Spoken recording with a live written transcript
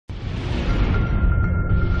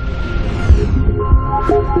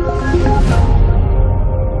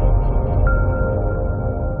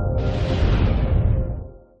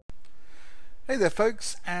there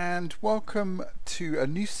folks, and welcome to a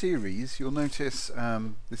new series. You'll notice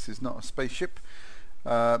this is not a spaceship,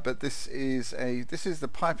 but this is the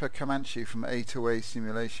Piper Comanche from A2A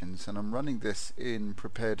Simulations, and I'm running this in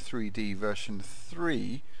Prepar3d version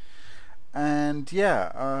 3. And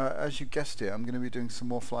yeah, as you guessed it, I'm going to be doing some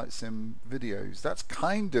more flight sim videos. That's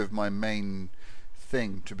kind of my main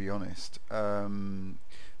thing, to be honest. The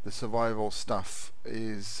survival stuff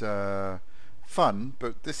is fun,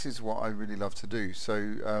 but this is what I really love to do.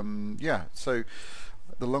 So yeah, so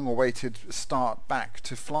the long-awaited start back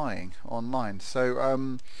to flying online. So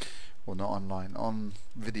well, not online, on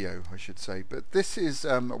video I should say. But this is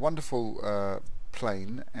a wonderful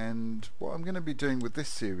plane, and what I'm going to be doing with this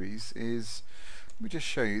series is, let me just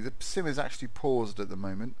show you. The sim is actually paused at the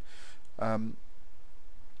moment. I've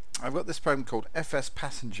got this program called FS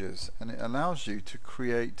Passengers, and it allows you to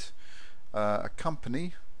create a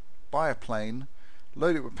company, buy a plane,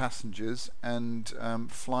 load it with passengers, and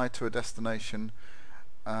fly to a destination,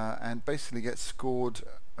 and basically get scored,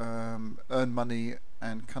 earn money,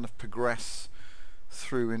 and kind of progress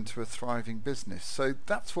through into a thriving business. So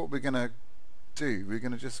that's what we're going to do. We're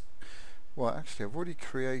going to just, well, actually I've already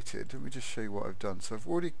created, let me just show you what I've done. So I've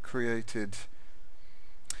already created,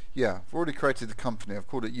 yeah, I've already created the company. I've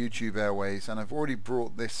called it YouTube Airways, and I've already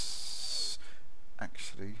brought this.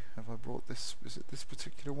 Actually, have I brought this? Is it this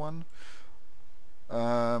particular one?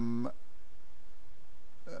 That's,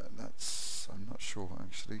 I'm not sure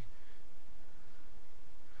actually.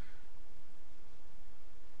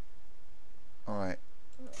 Alright,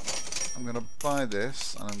 I'm going to buy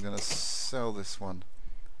this and I'm going to sell this one.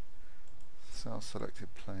 Sell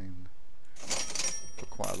selected plane for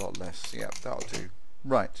quite a lot less. Yeah, that'll do.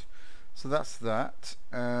 Right, so that's that.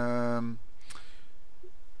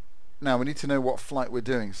 Now we need to know what flight we're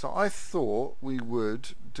doing. So I thought we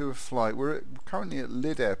would do a flight. We're currently at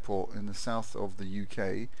Lydd Airport in the south of the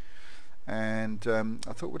UK, and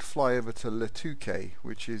I thought we'd fly over to Touquet,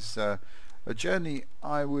 which is a journey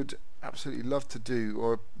I would absolutely love to do,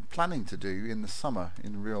 or planning to do in the summer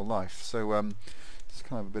in real life. So it's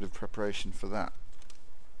kind of a bit of preparation for that.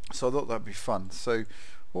 So I thought that'd be fun. So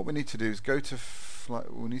what we need to do is go to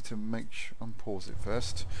flight. We need to make sure, unpause it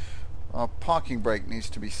first. Our parking brake needs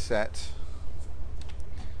to be set,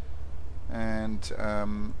 and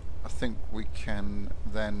I think we can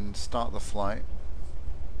then start the flight.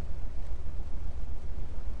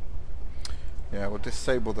 Yeah, we'll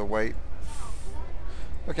disable the weight.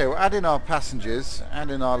 Okay, we'll add in our passengers,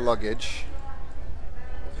 add in our luggage,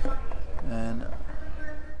 and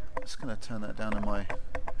I'm just going to turn that down in my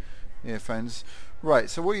earphones.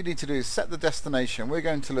 Right, so what you need to do is set the destination. We're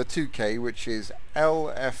going to Touquet, which is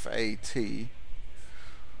LFAT,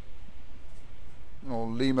 or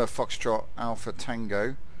Lima Foxtrot Alpha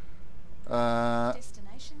Tango.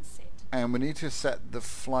 Destination set. And we need to set the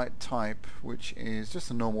flight type, which is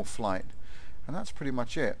just a normal flight. And that's pretty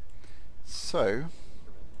much it. So,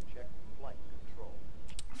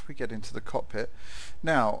 if we get into the cockpit.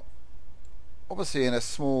 Now, obviously in a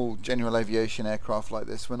small general aviation aircraft like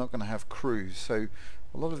this, we're not going to have crews, so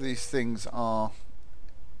a lot of these things are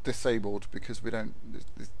disabled because we've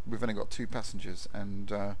only got 2 passengers, and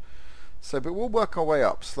but we'll work our way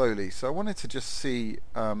up slowly. So I wanted to just see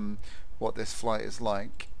what this flight is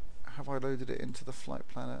like. Have I loaded it into the flight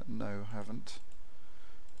planner? No, I haven't.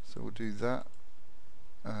 So we'll do that.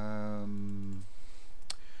 We'll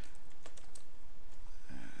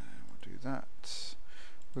do that.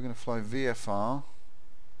 We're going to fly VFR,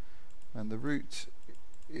 and the route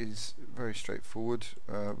is very straightforward.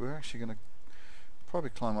 We're actually going to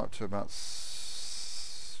probably climb up to about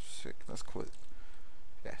let's call it,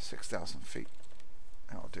 yeah, 6,000 feet.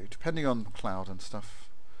 That'll do, depending on cloud and stuff.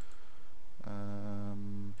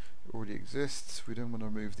 It already exists. We don't want to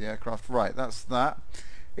remove the aircraft. Right, that's that.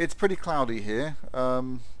 It's pretty cloudy here.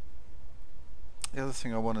 The other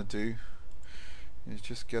thing I want to do is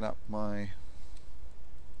just get up my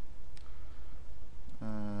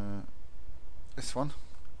this one.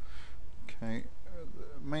 Okay,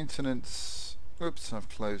 maintenance. Oops, I've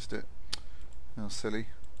closed it. How silly.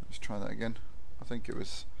 Let's try that again. I think it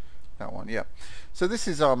was that one. Yeah. So this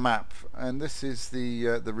is our map, and this is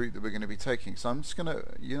the route that we're going to be taking. So I'm just gonna.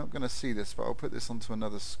 You're not going to see this, but I'll put this onto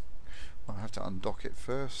another. Well, I have to undock it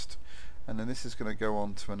first, and then this is going to go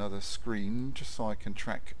on to another screen, just so I can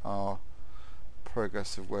track our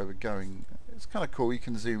progress of where we're going. It's kind of cool. You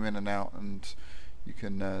can zoom in and out, and you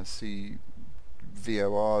can see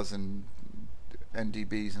VORs and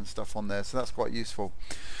NDBs and stuff on there, so that's quite useful.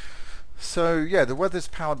 So yeah, the weather's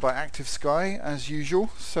powered by active sky as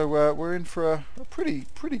usual, so we're in for a pretty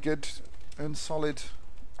good and solid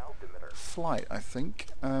flight, I think.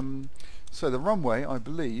 So the runway, I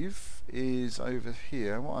believe, is over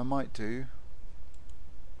here. What I might do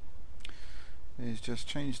is just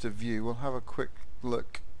change the view. We'll have a quick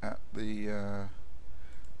look at the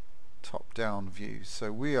top-down view.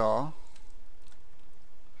 So we are,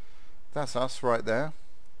 that's us right there.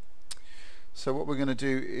 So what we're going to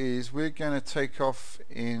do is we're going to take off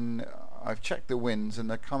in, I've checked the winds and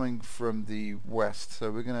they're coming from the west, so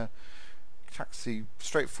we're going to taxi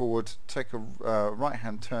straight forward, take a right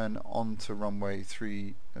hand turn onto runway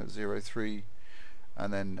 303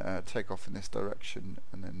 and then take off in this direction,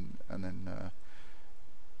 and then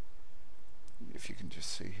if you can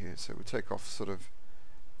just see here, so we'll take off sort of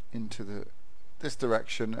into this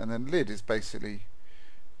direction, and then Lydd is basically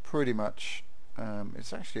pretty much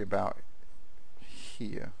it's actually about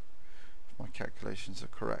here, if my calculations are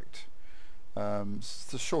correct. It's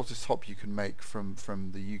the shortest hop you can make from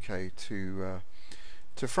the UK to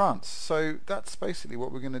France. So that's basically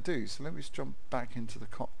what we're going to do. So let me just jump back into the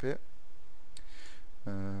cockpit.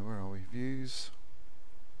 Where are we? Views,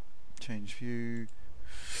 change view.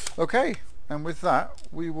 Okay, and with that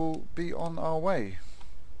we will be on our way.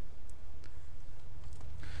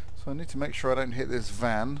 So I need to make sure I don't hit this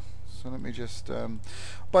van. So let me just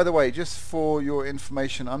by the way, just for your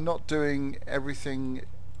information, I'm not doing everything,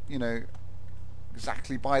 you know,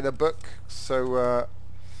 exactly by the book. So I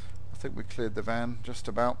think we cleared the van just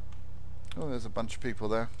about. Oh, there's a bunch of people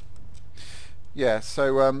there. Yeah,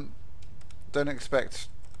 so don't expect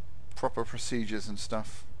proper procedures and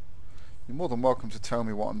stuff. You're more than welcome to tell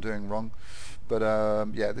me what I'm doing wrong, but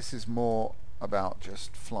yeah, this is more about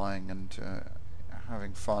just flying and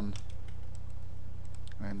having fun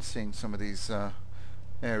and seeing some of these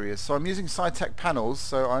areas. So I'm using SciTech panels,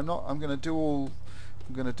 so I'm going to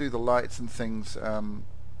do the lights and things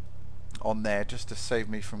on there just to save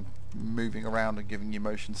me from moving around and giving you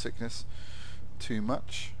motion sickness too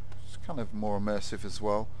much. It's kind of more immersive as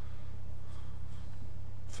well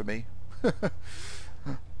for me.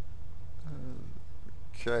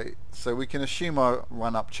 Okay, so we can assume our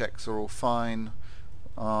run-up checks are all fine.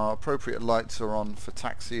 Our appropriate lights are on for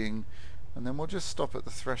taxiing, and then we'll just stop at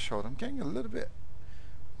the threshold. I'm getting a little bit,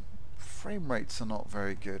 frame rates are not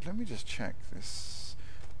very good. Let me just check this.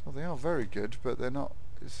 Well, they are very good, but they're not,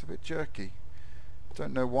 it's a bit jerky.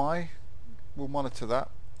 Don't know why. We'll monitor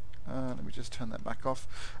that. Let me just turn that back off.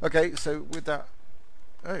 Okay, so with that,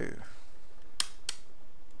 oh,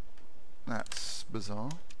 that's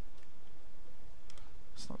bizarre.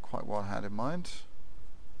 It's not quite what I had in mind.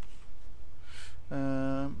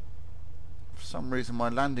 For some reason my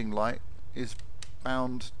landing light is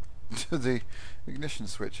bound to the ignition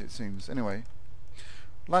switch, it seems. Anyway,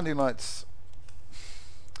 landing lights,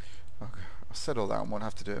 okay, I said all that and we'll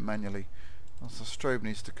have to do it manually. Also, strobe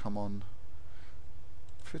needs to come on.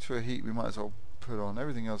 Fit to a heat we might as well put on.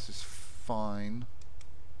 Everything else is fine.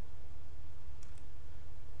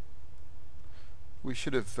 We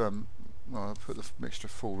should have well, I'll put the mixture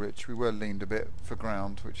full rich. We were leaned a bit for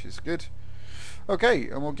ground, which is good. Okay,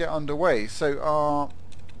 and we'll get underway. So our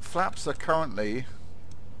flaps are currently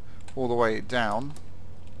all the way down.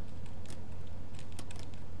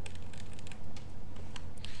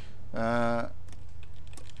 There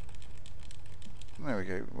we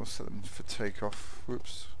go. We'll set them for takeoff.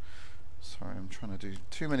 Whoops. Sorry, I'm trying to do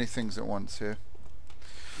too many things at once here.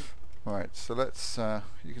 Right, so let's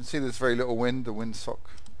you can see there's very little wind. The windsock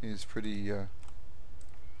is pretty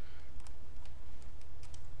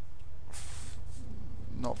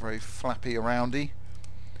not very flappy aroundy.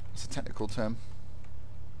 It's a technical term.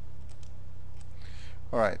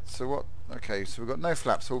 Alright, so what, okay, so we've got no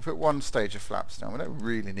flaps, so we'll put one stage of flaps down. We don't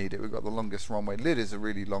really need it. We've got the longest runway. Lydd is a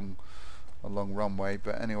really long runway,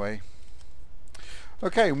 but anyway.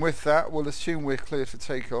 Okay, and with that we'll assume we're clear for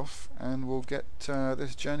takeoff and we'll get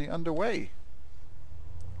this journey underway.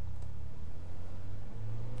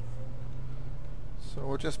 So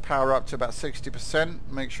we'll just power up to about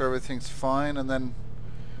 60%, make sure everything's fine, and then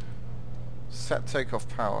set takeoff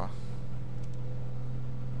power.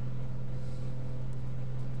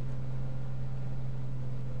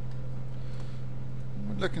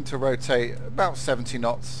 We're looking to rotate about 70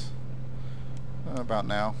 knots, about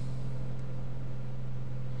now.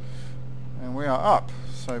 And we are up,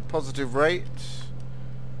 so positive rate,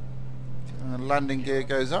 landing gear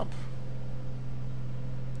goes up.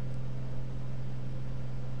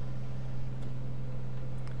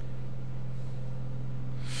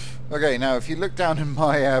 Okay, now if you look down in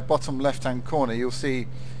my bottom left hand corner, you'll see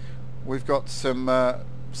we've got some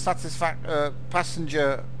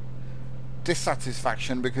passenger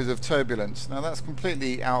dissatisfaction because of turbulence. Now that's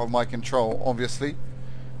completely out of my control, obviously,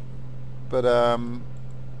 but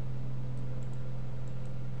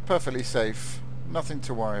perfectly safe, nothing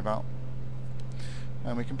to worry about.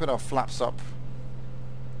 And we can put our flaps up.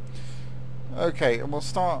 Okay, and we'll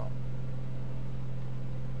start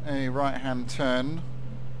a right hand turn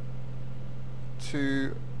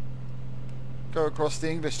to go across the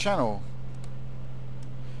English Channel.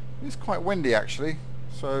 It's quite windy actually,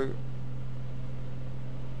 so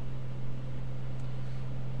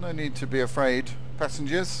no need to be afraid,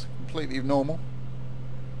 passengers, completely normal.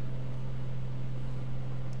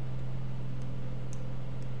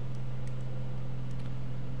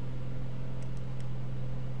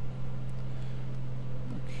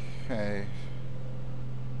 Okay.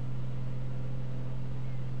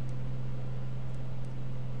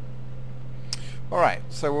 Alright,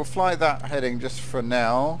 so we'll fly that heading just for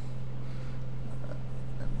now.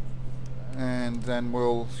 And then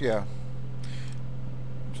we'll, yeah,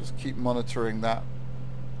 just keep monitoring that.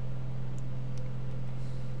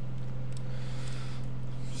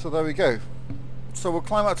 So there we go. So we'll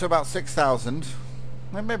climb up to about 6,000.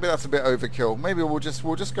 And maybe that's a bit overkill. Maybe we'll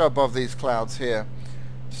just go above these clouds here,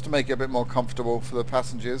 just to make it a bit more comfortable for the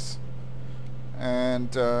passengers.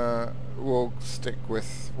 And we'll stick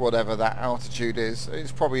with whatever that altitude is.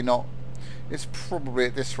 It's probably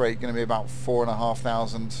at this rate going to be about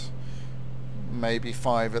 4,500, maybe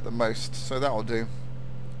 5 at the most, so that'll do.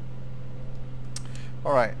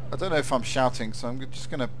 Alright, I don't know if I'm shouting, so I'm just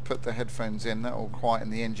going to put the headphones in. That will quieten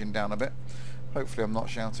the engine down a bit. Hopefully I'm not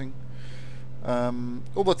shouting.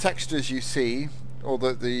 All the textures you see, or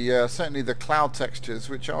certainly the cloud textures,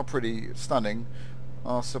 which are pretty stunning,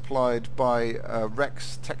 are supplied by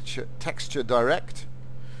Rex Texture Direct,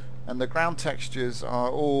 and the ground textures are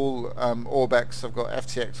all Orbx. I've got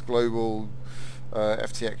FTX Global,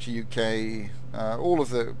 FTX UK, all of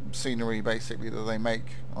the scenery basically that they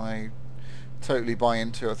make I totally buy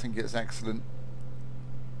into. I think it's excellent.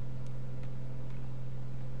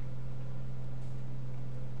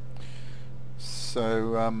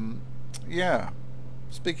 So yeah,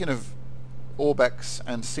 speaking of Orbx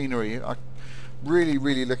and scenery, I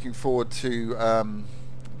really looking forward to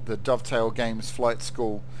the Dovetail Games Flight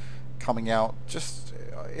School coming out just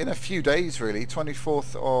in a few days, really,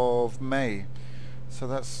 24th of May. So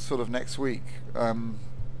that's sort of next week.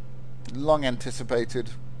 Long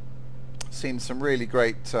anticipated. Seen some really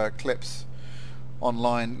great clips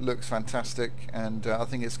online. Looks fantastic, and I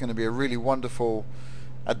think it's going to be a really wonderful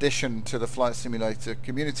addition to the flight simulator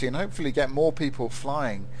community, and hopefully get more people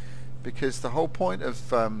flying, because the whole point of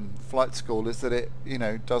flight school is that it, you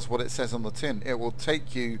know, does what it says on the tin. It will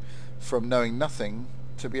take you from knowing nothing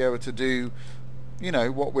to be able to do, you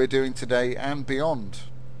know, what we're doing today and beyond.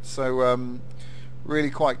 So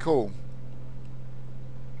really quite cool.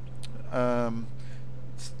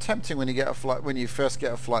 It's tempting when you first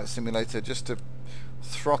get a flight simulator just to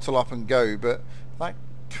throttle up and go, but that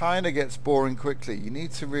kind of gets boring quickly. You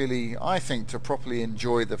need to really, I think, to properly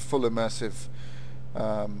enjoy the full immersive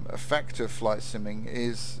effect of flight simming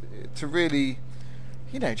is to really,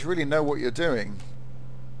 you know, to really know what you're doing,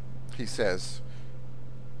 he says.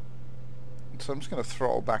 So I'm just going to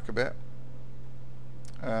throttle back a bit,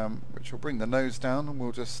 which will bring the nose down, and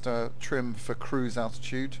we'll just trim for cruise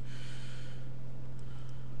altitude.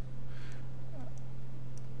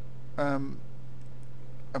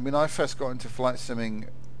 I mean, I first got into flight simming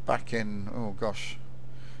back in, oh gosh,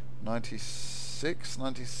 96,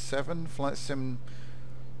 97, flight sim,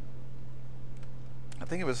 I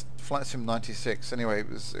think it was flight sim 96. Anyway, it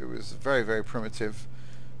was very primitive,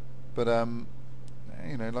 but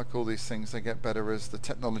you know, like all these things, they get better as the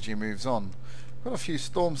technology moves on. Got a few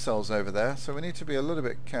storm cells over there, so we need to be a little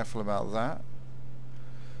bit careful about that.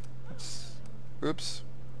 Oops.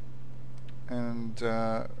 And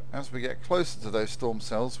as we get closer to those storm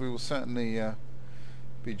cells, we will certainly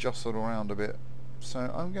be jostled around a bit. So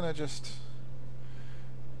I'm going to just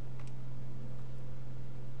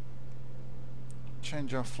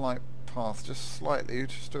change our flight path just slightly,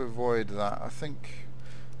 just to avoid that. I think,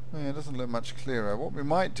 yeah, it doesn't look much clearer. What we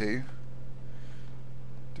might do,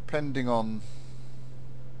 depending on,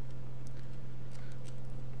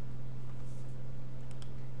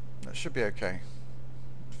 that should be okay.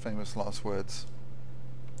 Famous last words.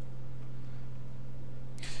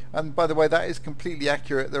 And by the way, that is completely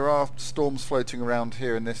accurate. There are storms floating around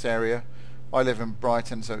here in this area. I live in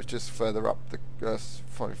Brighton, so it's just further up the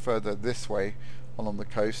further this way along the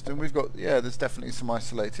coast, and we've got, yeah, there's definitely some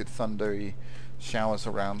isolated thundery showers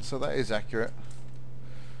around, so that is accurate.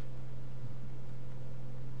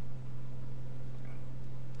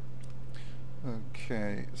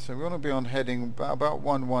 Okay, so we want to be on heading about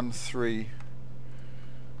 113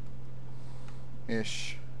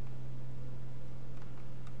 ish.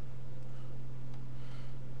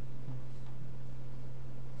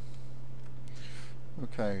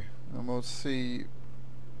 Okay, and we'll see.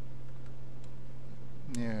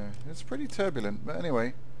 Yeah, it's pretty turbulent, but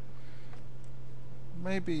anyway,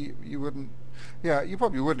 maybe you wouldn't, yeah, you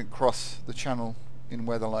probably wouldn't cross the channel in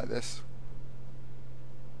weather like this.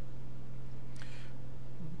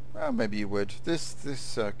 Well, maybe you would.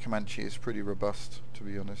 This Comanche is pretty robust, to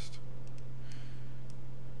be honest.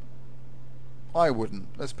 I wouldn't,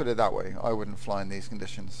 let's put it that way, I wouldn't fly in these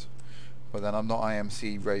conditions. But then I'm not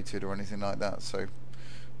IMC rated or anything like that, so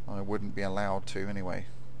I wouldn't be allowed to anyway.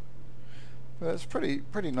 But it's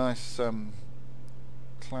pretty nice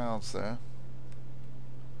clouds there.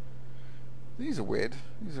 These are weird.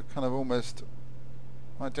 These are kind of almost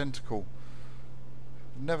identical.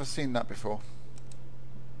 I've never seen that before.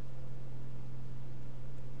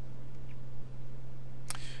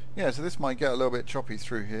 Yeah, so this might get a little bit choppy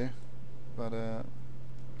through here, but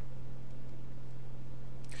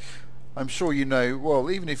I'm sure you know,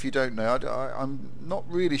 well, even if you don't know, I'm not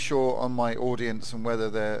really sure on my audience and whether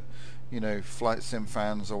they're, you know, flight sim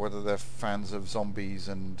fans or whether they're fans of zombies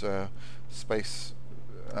and space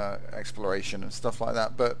exploration and stuff like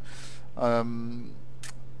that. But the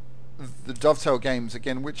Dovetail games,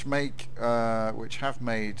 again, which have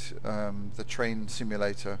made the train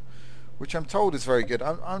simulator, which I'm told is very good.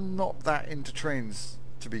 I'm not that into trains,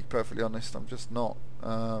 to be perfectly honest. I'm just not.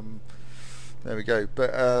 There we go.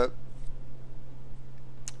 But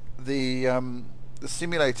the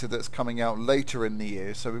simulator that's coming out later in the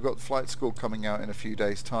year, so we've got Flight School coming out in a few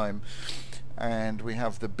days' time, and we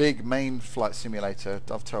have the big main flight simulator,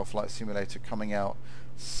 Dovetail Flight Simulator, coming out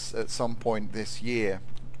at some point this year.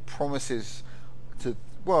 Promises to,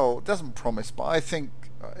 well, it doesn't promise, but I think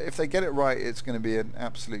if they get it right, it's going to be an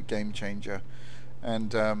absolute game changer,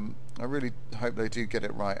 and I really hope they do get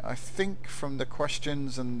it right. I think from the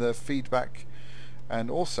questions and the feedback,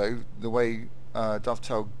 and also the way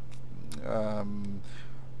Dovetail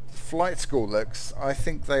Flight School looks, I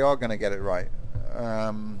think they are going to get it right.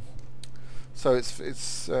 So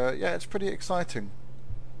it's yeah, it's pretty exciting,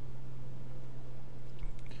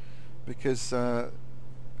 because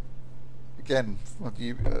again,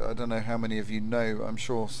 I don't know how many of you know, I'm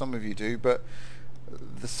sure some of you do, but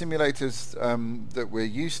the simulators that we're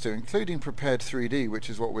used to, including Prepar3d, which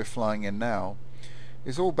is what we're flying in now,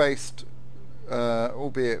 is all based,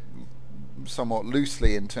 albeit somewhat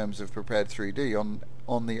loosely in terms of Prepar3d,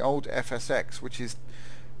 on the old FSX, which is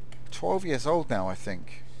 12 years old now, I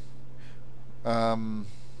think.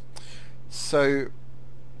 So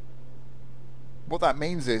what that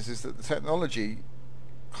means is that the technology,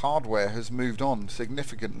 hardware, has moved on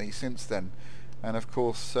significantly since then, and of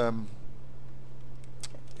course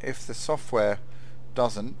if the software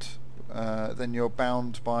doesn't, then you're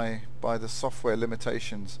bound by the software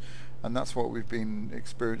limitations, and that's what we've been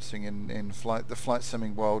experiencing in the flight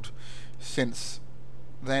simming world since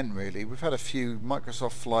then. Really, we've had a few.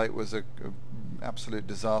 Microsoft Flight was a absolute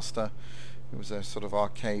disaster. It was a sort of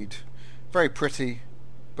arcade, very pretty,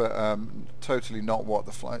 but totally not what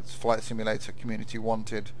the flight simulator community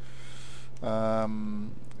wanted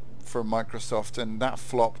from Microsoft, and that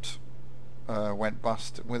flopped, went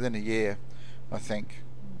bust within a year, I think.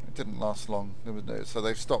 It didn't last long. There was no, so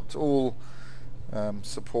they've stopped all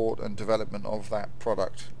support and development of that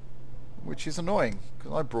product, which is annoying,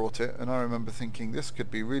 because I brought it and I remember thinking this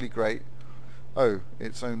could be really great. Oh,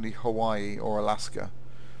 it's only Hawaii or Alaska.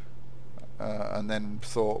 And then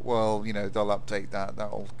thought, well, you know, they'll update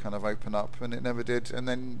that'll kind of open up, and it never did. And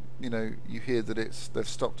then, you know, you hear that they've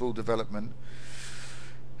stopped all development,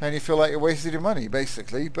 and you feel like you wasted your money,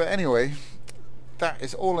 basically. But anyway, that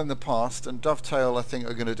is all in the past, and Dovetail, I think,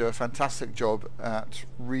 are going to do a fantastic job at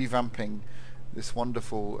revamping this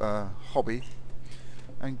wonderful hobby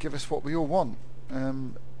and give us what we all want.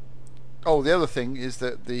 Oh, the other thing is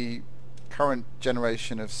that the current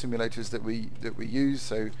generation of simulators that we use,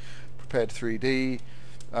 so Prepar3d,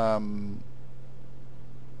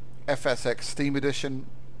 FSX Steam Edition,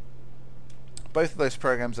 both of those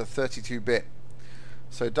programs are 32-bit.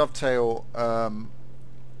 So Dovetail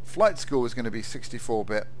Flight School is going to be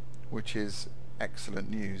 64-bit, which is excellent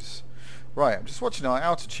news. Right, I'm just watching our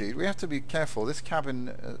altitude. We have to be careful. This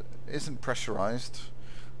cabin isn't pressurized,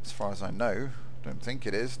 as far as I know. Don't think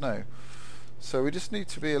it is, no. So we just need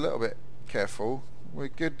to be a little bit careful. We're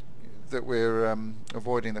good that we're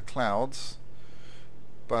avoiding the clouds,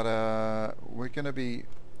 but we're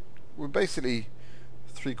basically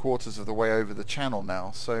 3/4 of the way over the channel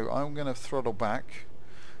now, so I'm going to throttle back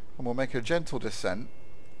and we'll make a gentle descent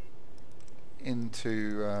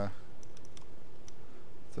into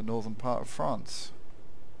the northern part of France.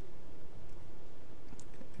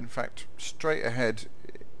 In fact, straight ahead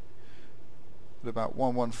at about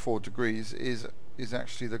 114 degrees is is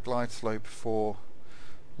actually the glide slope for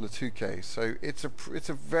Le Touquet. So it's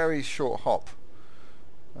a very short hop,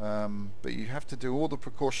 but you have to do all the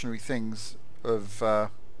precautionary things of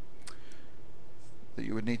that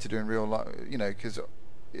you would need to do in real life, you know, because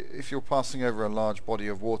if you're passing over a large body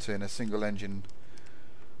of water in a single engine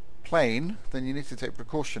plane, then you need to take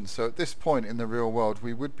precautions. So at this point in the real world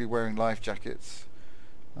we would be wearing life jackets,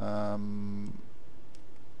 and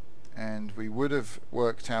we would have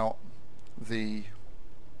worked out the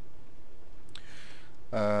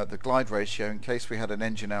glide ratio in case we had an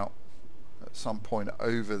engine out at some point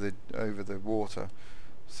over the water.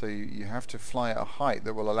 So you have to fly at a height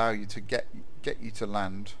that will allow you to get you to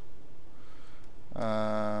land,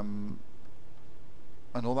 and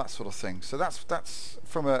all that sort of thing. So that's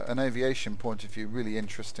from an aviation point of view really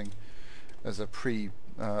interesting as a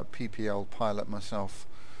PPL pilot myself.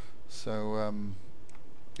 So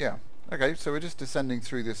yeah, okay, so we're just descending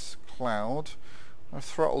through this cloud. I've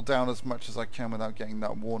throttled down as much as I can without getting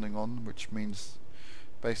that warning on, which means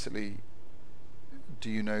basically, do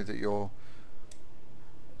you know that you're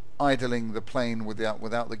idling the plane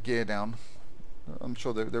without the gear down? I'm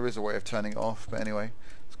sure there is a way of turning it off, but anyway,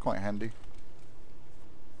 it's quite handy.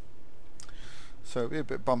 So it'll be a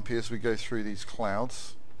bit bumpy as we go through these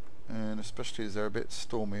clouds, and especially as they're a bit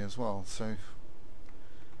stormy as well. So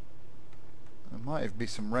there might be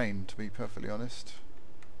some rain, to be perfectly honest.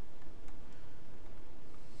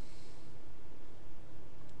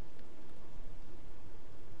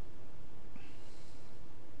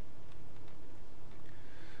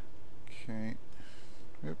 Okay.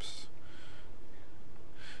 Oops.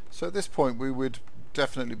 So at this point we would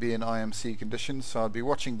definitely be in IMC conditions, so I'd be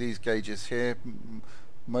watching these gauges here,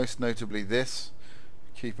 most notably this,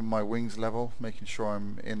 keeping my wings level, making sure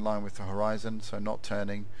I'm in line with the horizon, so not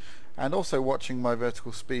turning, and also watching my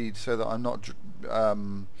vertical speed so that I'm not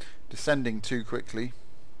descending too quickly,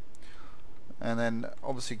 and then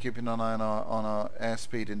obviously keeping an eye on our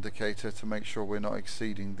airspeed indicator to make sure we're not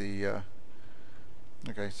exceeding the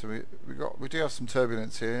okay, so we do have some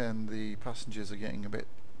turbulence here, and the passengers are getting a bit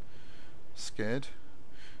scared,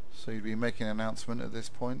 so you'd be making an announcement at this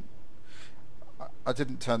point. I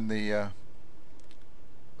didn't turn the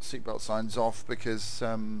seatbelt signs off because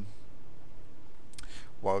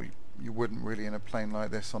well, you wouldn't really in a plane like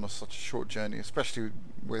this on such a short journey, especially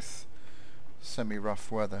with semi-rough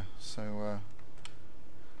weather. So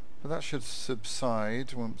but that should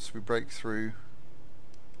subside once we break through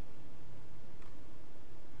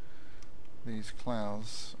these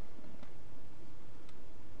clouds.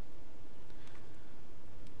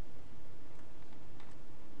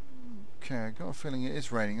 Okay, I got a feeling it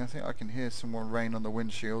is raining. I think I can hear some more rain on the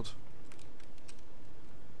windshield.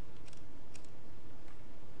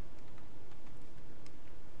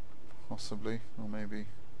 Possibly, or maybe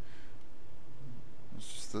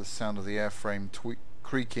it's just the sound of the airframe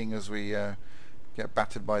creaking as we get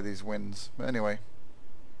battered by these winds. But anyway,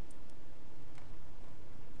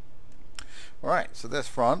 alright, so there's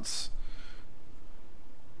France.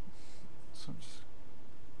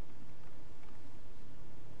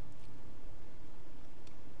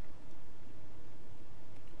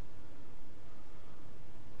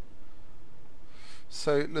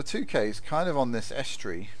 So Le Touquet is kind of on this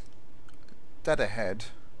estuary, dead ahead.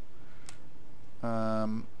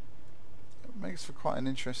 It makes for quite an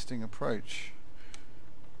interesting approach.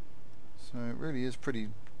 So it really is pretty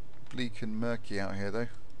bleak and murky out here though.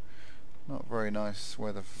 Not very nice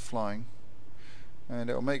weather for flying. And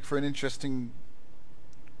it'll make for an interesting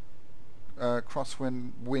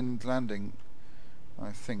crosswind landing,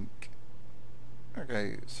 I think.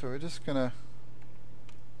 Okay, so we're just gonna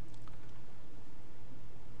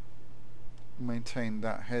maintain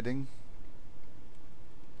that heading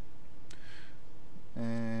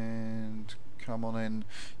and come on in.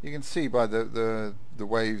 You can see by the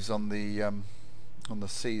waves on the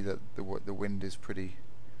sea that the wind is pretty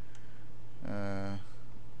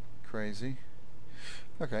crazy.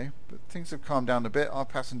 Okay, but things have calmed down a bit. Our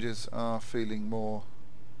passengers are feeling more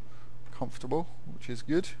comfortable, which is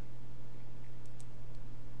good.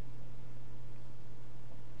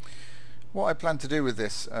 What I plan to do with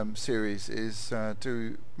this series is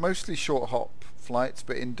do mostly short hop flights,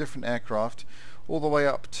 but in different aircraft, all the way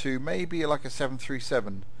up to maybe like a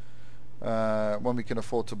 737 when we can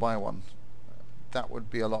afford to buy one. That would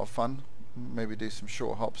be a lot of fun. Maybe do some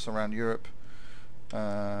short hops around Europe,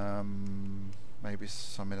 maybe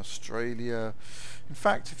some in Australia. In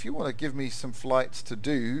fact, if you want to give me some flights to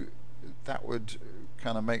do, that would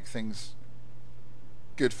kind of make things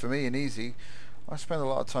good for me and easy. I spend a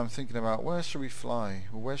lot of time thinking about where should we fly,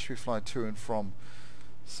 or where should we fly to and from.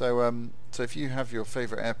 So so if you have your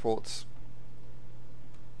favorite airports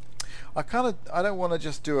I don't want to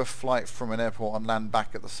just do a flight from an airport and land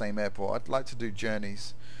back at the same airport. I'd like to do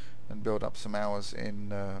journeys and build up some hours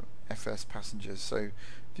in FS passengers. So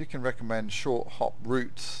if you can recommend short hop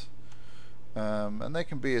routes, and they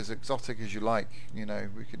can be as exotic as you like, you know,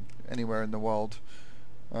 we could anywhere in the world,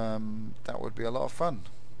 that would be a lot of fun.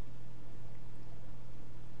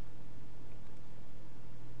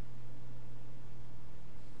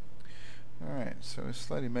 Alright, so we're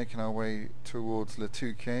slowly making our way towards Le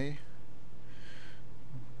Touquet,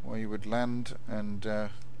 where you would land and go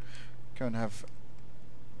and have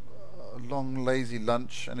a long lazy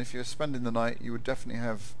lunch, and if you're spending the night you would definitely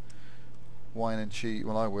have wine and cheese.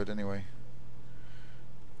 Well, I would anyway.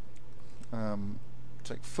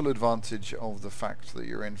 Take full advantage of the fact that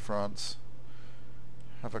you're in France,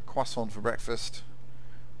 have a croissant for breakfast,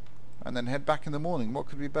 and then head back in the morning. What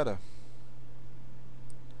could be better?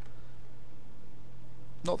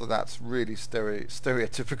 Not that that's really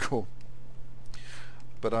stereotypical,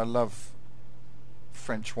 but I love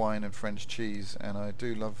French wine and French cheese, and I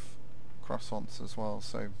do love croissants as well,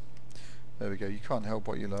 so there we go, you can't help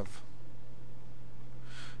what you love.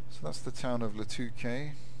 So that's the town of Le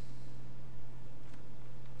Touquet.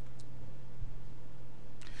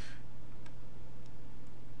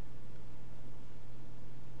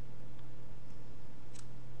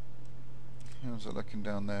 How's it looking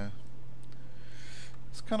down there?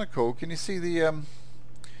 It's kind of cool. Can you see the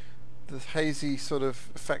hazy sort of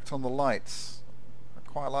effect on the lights? I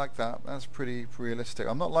quite like that. That's pretty realistic.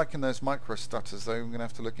 I'm not liking those micro stutters though. I'm going to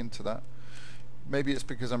have to look into that. Maybe it's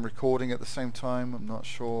because I'm recording at the same time. I'm not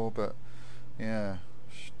sure, but yeah,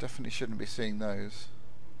 definitely shouldn't be seeing those.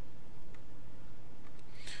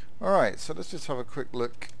 Alright, so let's just have a quick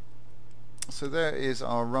look. So there is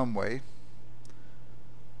our runway.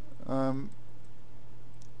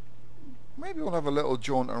 Maybe we'll have a little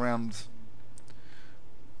jaunt around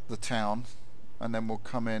the town and then we'll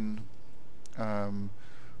come in.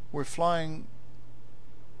 We're flying,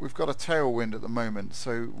 we've got a tailwind at the moment,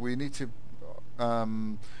 so we need to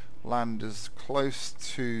land as close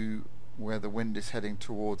to where the wind is heading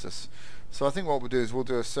towards us. So I think what we'll do is we'll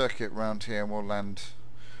do a circuit round here and we'll land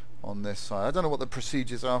on this side. I don't know what the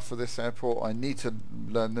procedures are for this airport. I need to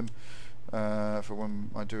learn them for when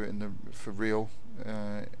I do it for real.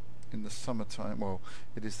 In the summertime, well,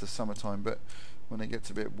 it is the summertime, but when it gets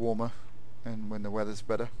a bit warmer and when the weather's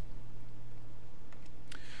better.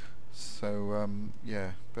 So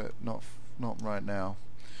yeah, but not right now.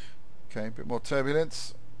 Okay, a bit more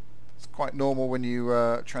turbulence. It's quite normal when you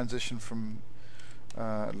transition from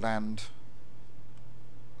from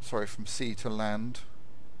sea to land.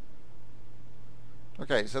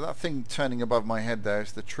 Okay, so that thing turning above my head there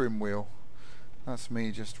is the trim wheel. That's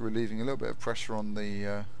me just relieving a little bit of pressure on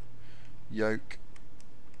the yoke,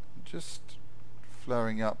 just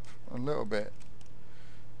flaring up a little bit.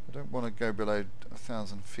 I don't want to go below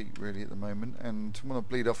 1,000 feet really at the moment, and I want to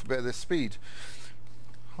bleed off a bit of this speed.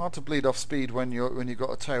 Hard to bleed off speed when you've got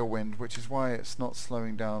a tailwind, which is why it's not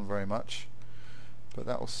slowing down very much. But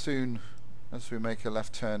that will soon, as we make a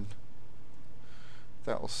left turn,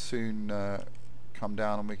 that will soon come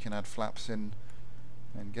down and we can add flaps in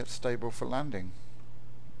and get stable for landing,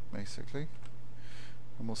 basically.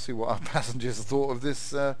 And we'll see what our passengers thought of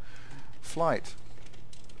this flight.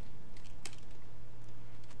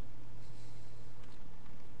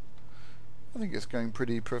 I think it's going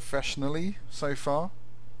pretty professionally so far.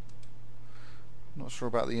 Not sure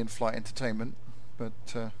about the in-flight entertainment, but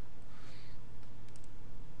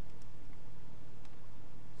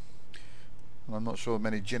I'm not sure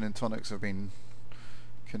many gin and tonics have been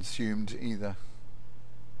consumed either.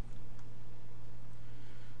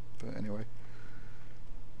 But anyway,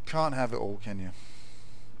 can't have it all, can you?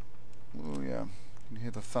 Oh yeah, you can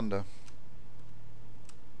hear the thunder.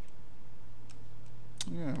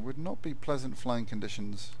 Yeah, would not be pleasant flying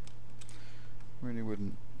conditions. Really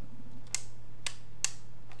wouldn't.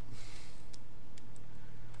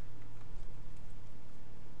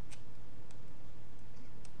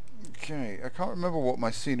 Okay, I can't remember what my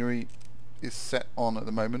scenery is set on at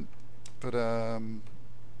the moment, but I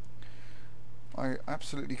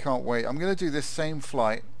absolutely can't wait. I'm going to do this same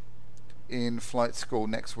flight in flight school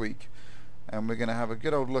next week, and we're going to have a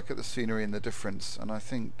good old look at the scenery and the difference, and I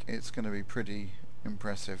think it's going to be pretty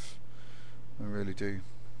impressive. I really do.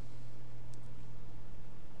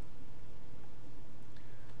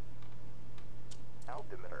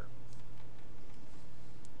 Altimeter.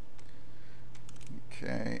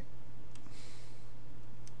 Okay.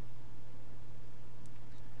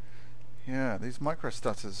 Yeah, these micro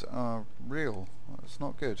stutters are real. It's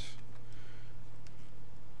not good.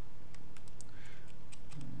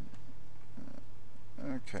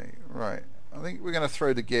 Okay, right. I think we're going to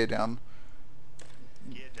throw the gear down.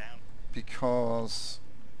 Gear down. Because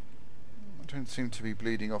I don't seem to be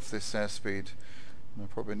bleeding off this airspeed. I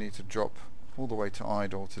probably need to drop all the way to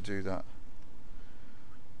idle to do that.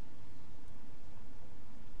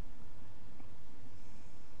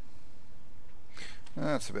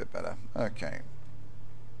 That's a bit better. Okay.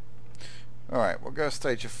 Alright, we'll go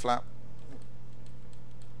stage a flap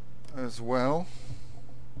as well.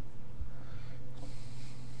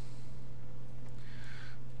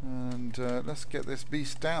 And let's get this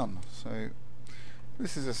beast down. So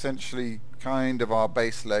this is essentially kind of our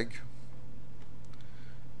base leg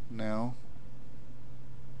now.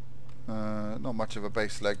 Not much of a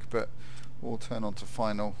base leg, but we'll turn on to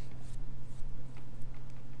final.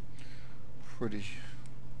 Pretty.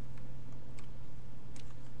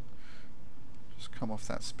 Just come off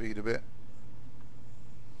that speed a bit.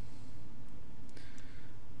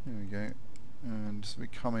 There we go. And as we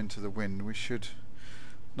come into the wind, we should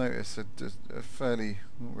notice a fairly...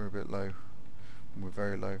 Oh, we're a bit low. We're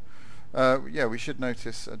very low. Yeah, we should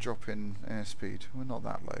notice a drop in airspeed. We're not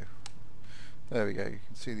that low. There we go. You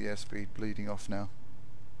can see the airspeed bleeding off now.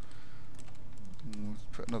 And we'll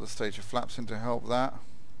put another stage of flaps in to help that.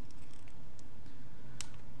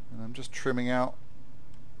 And I'm just trimming out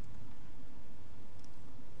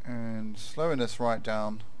and slowing this right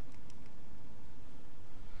down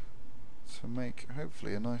to make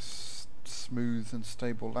hopefully a nice smooth and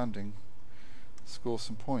stable landing, score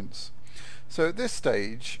some points. So at this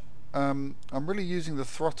stage I'm really using the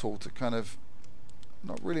throttle to kind of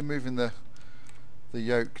not really moving the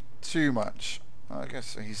yoke too much, I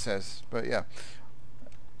guess he says, but yeah,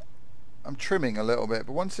 I'm trimming a little bit,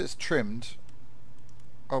 but once it's trimmed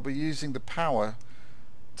I'll be using the power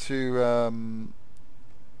to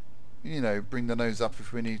you know, bring the nose up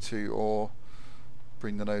if we need to, or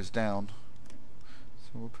bring the nose down. So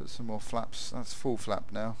we'll put some more flaps. That's full flap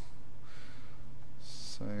now.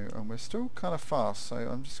 So, and we're still kind of fast, so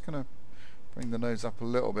I'm just going to bring the nose up a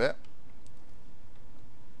little bit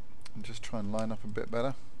and just try and line up a bit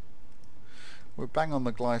better. We're bang on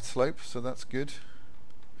the glide slope, so that's good.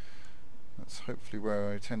 That's hopefully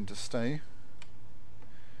where I tend to stay.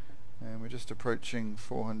 And we're just approaching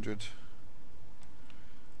 400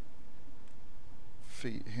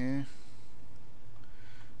 feet here.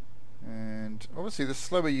 And obviously the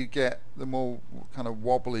slower you get, the more kind of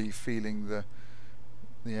wobbly feeling the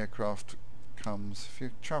aircraft comes. If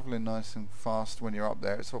you're travelling nice and fast when you're up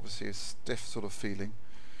there, it's obviously a stiff sort of feeling.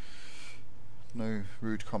 No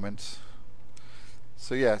rude comments.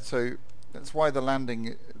 So yeah, so that's why the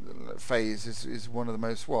landing phase is one of the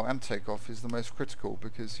most, well, and takeoff is the most critical,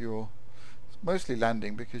 because you're mostly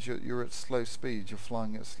landing because you're at slow speeds, you're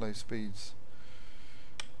flying at slow speeds.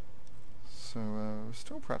 So we're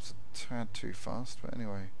still perhaps a tad too fast, but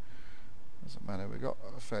anyway, doesn't matter. We've got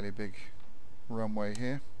a fairly big runway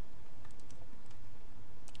here.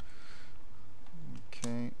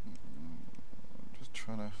 Okay, just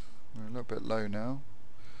trying to, we're a little bit low now.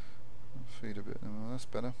 Feed a bit, oh, that's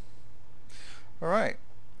better. Alright,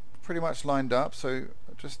 pretty much lined up, so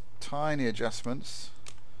just tiny adjustments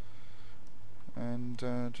and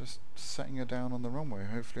just setting her down on the runway,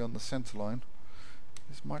 hopefully on the centre line.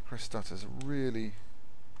 This micro stutter's really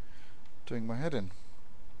doing my head in.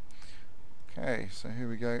 Okay, so here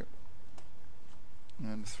we go,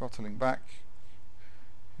 and throttling back.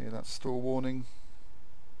 Hear that stall warning,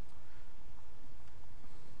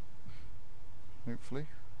 hopefully.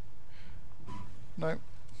 No,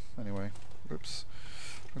 anyway, oops.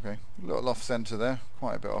 Okay, a little off centre there,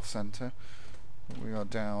 quite a bit off centre, but we are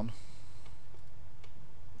down.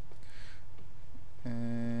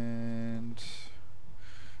 And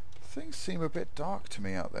things seem a bit dark to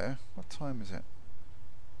me out there. What time is it?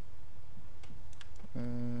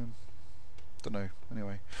 Don't know.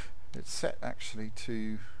 Anyway, it's set actually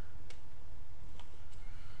to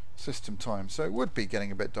system time, so it would be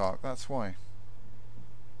getting a bit dark, that's why.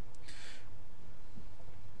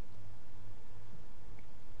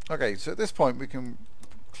 Okay, so at this point we can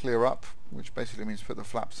clear up, which basically means put the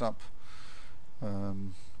flaps up,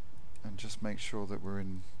 and just make sure that we're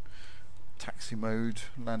in taxi mode.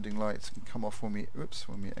 Landing lights can come off when we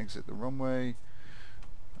exit the runway.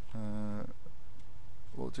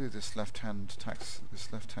 We'll do this left-hand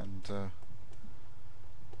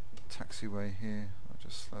taxiway here. I'll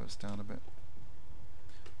just slow us down a bit.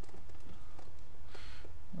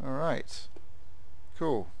 All right,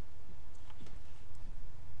 cool.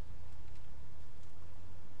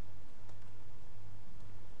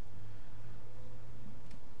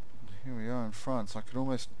 Here we are in France. I can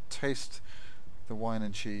almost taste the wine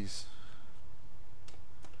and cheese.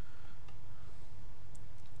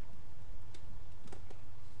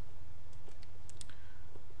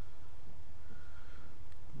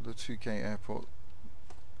 Touquet Airport.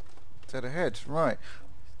 Dead ahead. Right.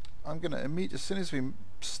 I'm going to immediately, as soon as we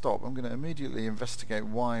stop, I'm going to immediately investigate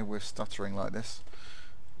why we're stuttering like this.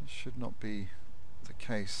 It should not be the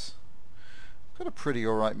case. I've got a pretty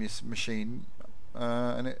alright machine,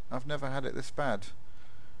 and I've never had it this bad.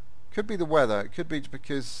 Could be the weather. It could be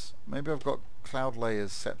because maybe I've got cloud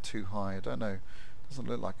layers set too high. I don't know. Doesn't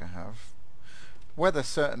look like I have. Weather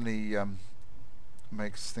certainly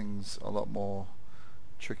makes things a lot more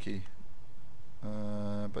tricky.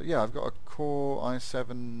 But yeah, I've got a Core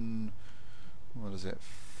i7. What is it?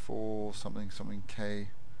 4 something something K.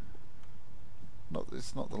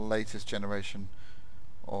 It's not the latest generation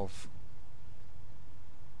of,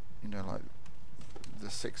 you know, like the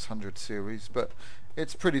 600 series, but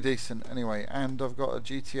it's pretty decent anyway. And I've got a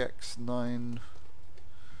GTX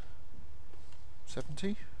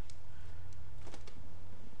 970.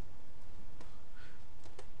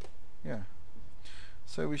 Yeah.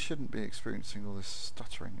 So we shouldn't be experiencing all this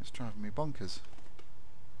stuttering. It's driving me bonkers.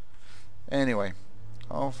 Anyway,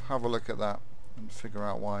 I'll have a look at that and figure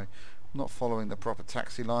out why I'm not following the proper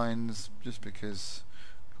taxi lines, just because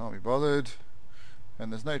I can't be bothered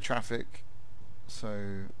and there's no traffic,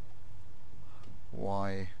 so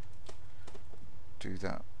why do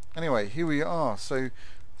that? Anyway, here we are. So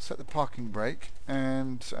set the parking brake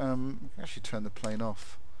and actually turn the plane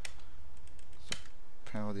off. So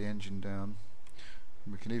power the engine down.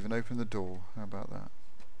 We can even open the door. How about that?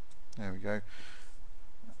 There we go.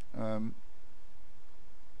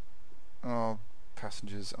 Our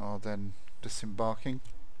passengers are then disembarking.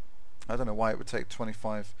 I don't know why it would take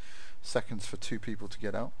 25 seconds for 2 people to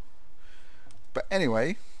get out. But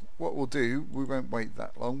anyway, what we'll do, we won't wait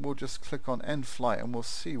that long. We'll just click on end flight and we'll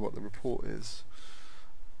see what the report is.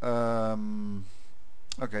 Okay,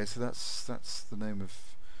 so that's the name of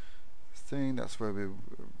the thing. That's where we're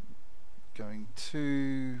going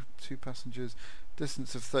to. 2 passengers,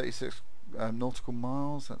 distance of 36 nautical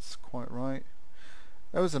miles. That's quite right.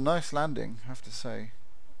 That was a nice landing, I have to say.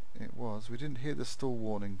 It was. We didn't hear the stall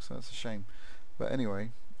warning, so that's a shame. But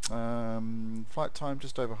anyway, flight time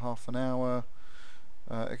just over half an hour.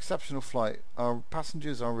 Exceptional flight. Our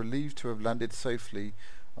passengers are relieved to have landed safely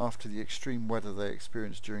after the extreme weather they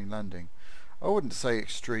experienced during landing. I wouldn't say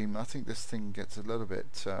extreme. I think this thing gets a little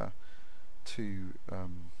bit too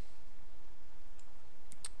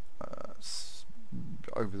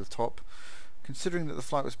over the top. Considering that the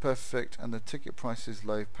flight was perfect and the ticket price is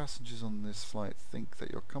low, passengers on this flight think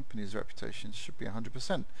that your company's reputation should be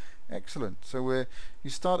 100%. Excellent. So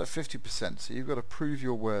you start at 50%, so you've got to prove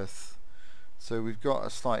your worth. So we've got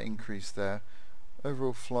a slight increase there.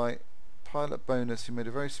 Overall flight, pilot bonus, you made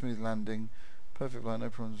a very smooth landing, perfect flight,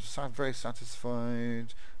 no problems, very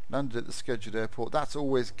satisfied, landed at the scheduled airport. That's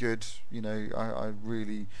always good, you know. I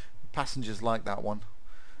really, passengers like that one.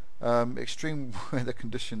 Extreme weather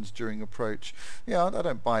conditions during approach. Yeah, I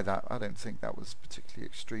don't buy that. I don't think that was particularly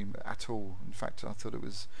extreme at all. In fact, I thought it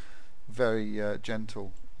was very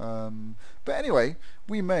gentle. But anyway,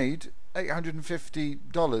 we made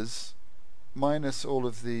 $850 minus all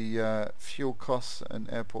of the fuel costs and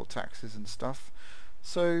airport taxes and stuff.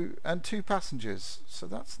 So, and 2 passengers. So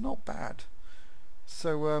that's not bad.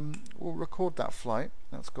 So we'll record that flight.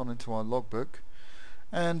 That's gone into our logbook.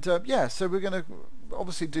 And yeah, so we're going to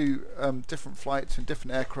obviously do different flights and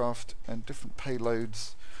different aircraft and different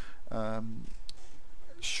payloads.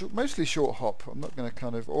 Mostly short hop. I'm not going to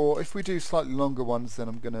kind of, or if we do slightly longer ones, then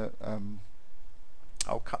I'm going to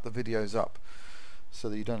I'll cut the videos up so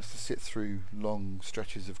that you don't have to sit through long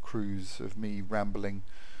stretches of cruise of me rambling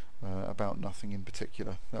about nothing in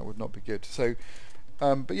particular. That would not be good. So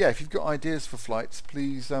but yeah, if you've got ideas for flights,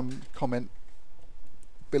 please comment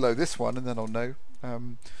below this one and then I'll know.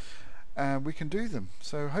 And we can do them.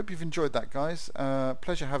 So hope you've enjoyed that, guys.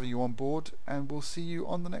 Pleasure having you on board, and we'll see you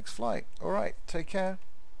on the next flight. Alright, take care.